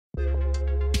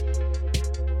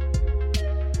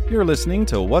You're listening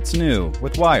to What's New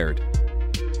with Wired.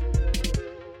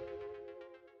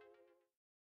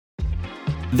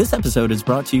 This episode is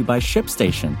brought to you by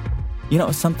ShipStation. You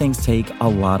know, some things take a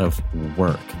lot of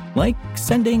work, like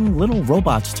sending little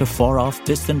robots to far-off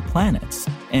distant planets.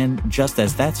 And just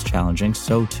as that's challenging,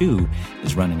 so too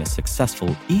is running a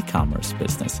successful e-commerce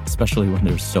business, especially when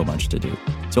there's so much to do.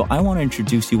 So I want to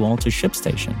introduce you all to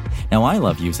ShipStation. Now, I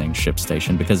love using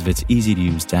ShipStation because of its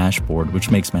easy-to-use dashboard,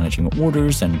 which makes managing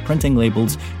orders and printing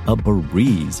labels a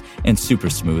breeze and super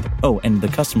smooth. Oh, and the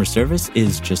customer service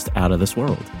is just out of this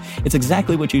world. It's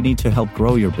exactly what you need to help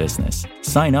grow your business.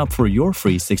 Sign up for your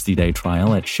free 60-day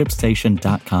trial at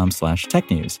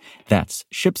shipstation.com/technews. That's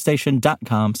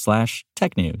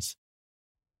shipstation.com/technews.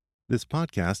 This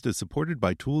podcast is supported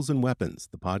by Tools and Weapons,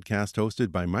 the podcast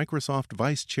hosted by Microsoft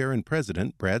Vice Chair and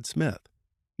President Brad Smith.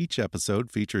 Each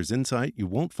episode features insight you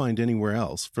won't find anywhere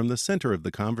else from the center of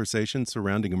the conversation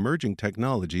surrounding emerging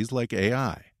technologies like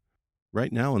AI.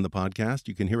 Right now on the podcast,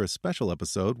 you can hear a special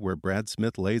episode where Brad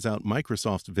Smith lays out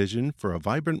Microsoft's vision for a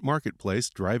vibrant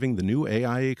marketplace driving the new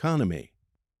AI economy.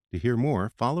 To hear more,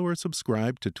 follow or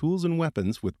subscribe to Tools and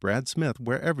Weapons with Brad Smith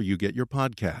wherever you get your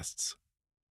podcasts.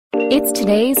 It's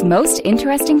today's most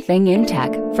interesting thing in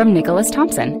tech from Nicholas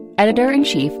Thompson,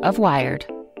 editor-in-chief of Wired.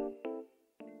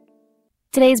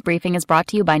 Today's briefing is brought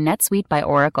to you by NetSuite by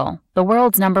Oracle, the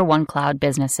world's #1 cloud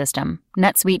business system.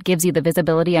 NetSuite gives you the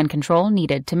visibility and control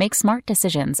needed to make smart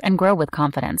decisions and grow with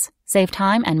confidence. Save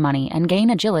time and money and gain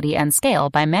agility and scale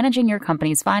by managing your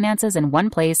company's finances in one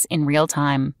place in real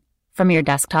time. From your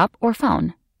desktop or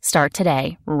phone. Start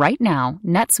today. Right now,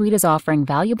 NetSuite is offering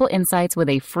valuable insights with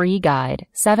a free guide,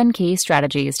 7 key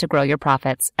strategies to grow your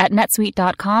profits at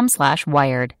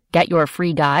netsuite.com/wired. Get your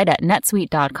free guide at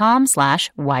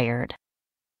netsuite.com/wired.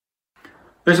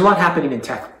 There's a lot happening in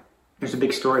tech. There's a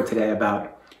big story today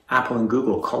about Apple and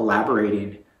Google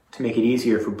collaborating to make it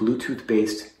easier for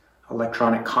Bluetooth-based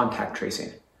electronic contact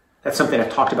tracing. That's something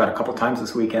I've talked about a couple times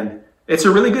this weekend. It's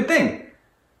a really good thing.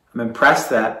 I'm impressed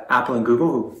that Apple and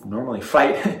Google, who normally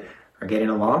fight, are getting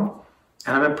along.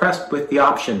 And I'm impressed with the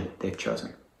option they've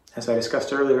chosen. As I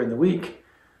discussed earlier in the week,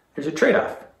 there's a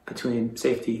trade-off between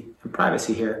safety and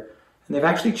privacy here. And they've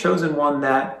actually chosen one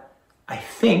that I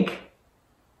think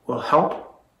will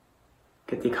help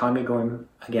get the economy going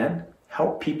again,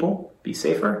 help people be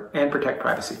safer, and protect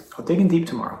privacy. I'll dig in deep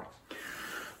tomorrow.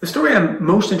 The story I'm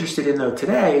most interested in, though,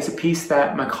 today is a piece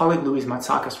that my colleague Louise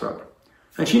Matsakis wrote.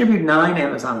 And she interviewed 9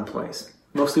 Amazon employees,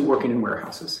 mostly working in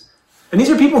warehouses. And these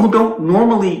are people who don't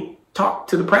normally talk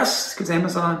to the press because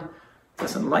Amazon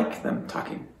doesn't like them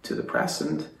talking to the press,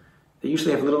 and they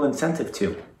usually have little incentive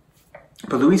to.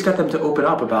 But Louise got them to open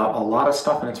up about a lot of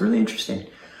stuff, and it's really interesting.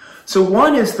 So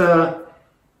one is the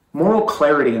moral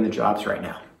clarity in the jobs right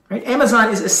now. Right? Amazon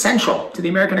is essential to the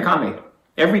American economy.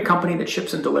 Every company that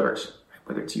ships and delivers,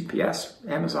 whether it's UPS,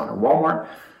 Amazon, or Walmart,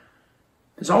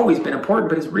 has always been important,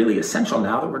 but is really essential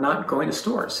now that we're not going to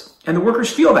stores. And the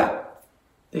workers feel that.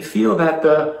 They feel that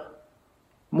the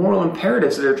moral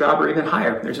imperatives of their job are even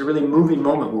higher. There's a really moving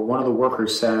moment where one of the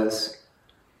workers says,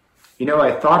 you know,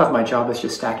 I thought of my job as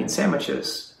just stacking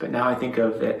sandwiches, but now I think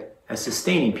of it as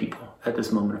sustaining people at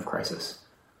this moment of crisis.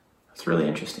 That's really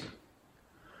interesting.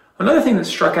 Another thing that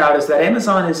struck out is that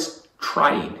Amazon is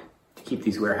trying to keep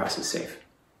these warehouses safe.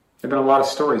 There have been a lot of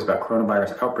stories about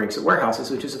coronavirus outbreaks at warehouses,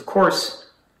 which is, of course,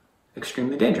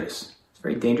 extremely dangerous. It's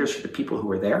very dangerous for the people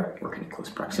who are there, working in close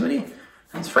proximity,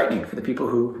 and it's frightening for the people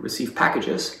who receive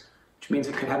packages, which means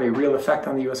it could have a real effect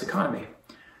on the U.S. economy.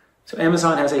 So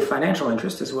Amazon has a financial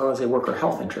interest as well as a worker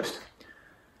health interest.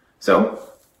 So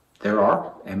there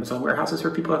are Amazon warehouses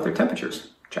where people have their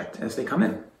temperatures checked as they come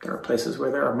in. There are places where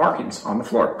there are markings on the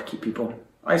floor to keep people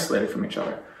isolated from each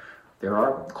other. There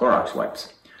are Clorox wipes.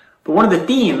 But one of the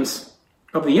themes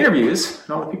of the interviews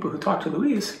and all the people who talked to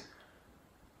Louise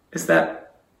is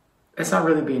that it's not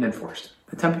really being enforced.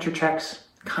 The temperature checks,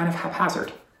 kind of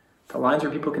haphazard. The lines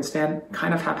where people can stand,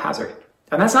 kind of haphazard.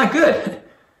 And that's not good.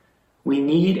 We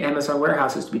need Amazon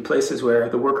warehouses to be places where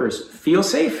the workers feel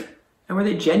safe and where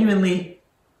they genuinely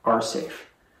are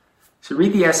safe. So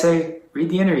read the essay, read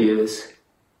the interviews,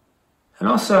 and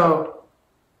also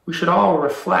we should all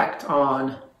reflect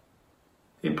on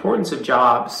the importance of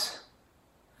jobs.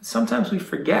 Sometimes we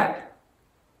forget,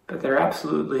 but they're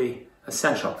absolutely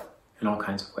essential in all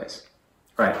kinds of ways.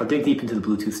 All right, I'll dig deep into the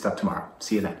Bluetooth stuff tomorrow.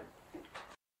 See you then.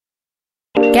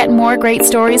 Get more great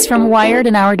stories from Wired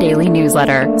in our daily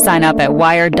newsletter. Sign up at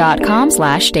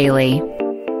wired.com/daily.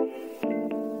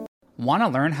 Want to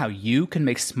learn how you can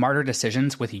make smarter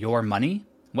decisions with your money?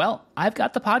 Well, I've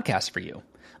got the podcast for you.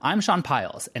 I'm Sean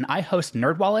Piles, and I host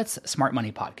NerdWallet's Smart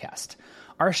Money Podcast.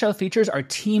 Our show features our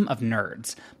team of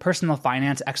nerds, personal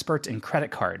finance experts in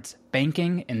credit cards,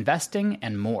 banking, investing,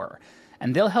 and more.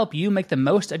 And they'll help you make the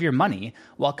most of your money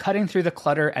while cutting through the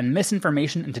clutter and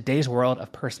misinformation in today's world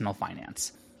of personal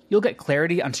finance. You'll get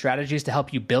clarity on strategies to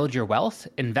help you build your wealth,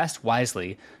 invest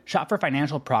wisely, shop for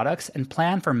financial products, and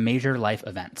plan for major life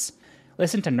events.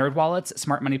 Listen to NerdWallet's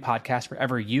Smart Money Podcast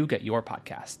wherever you get your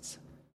podcasts.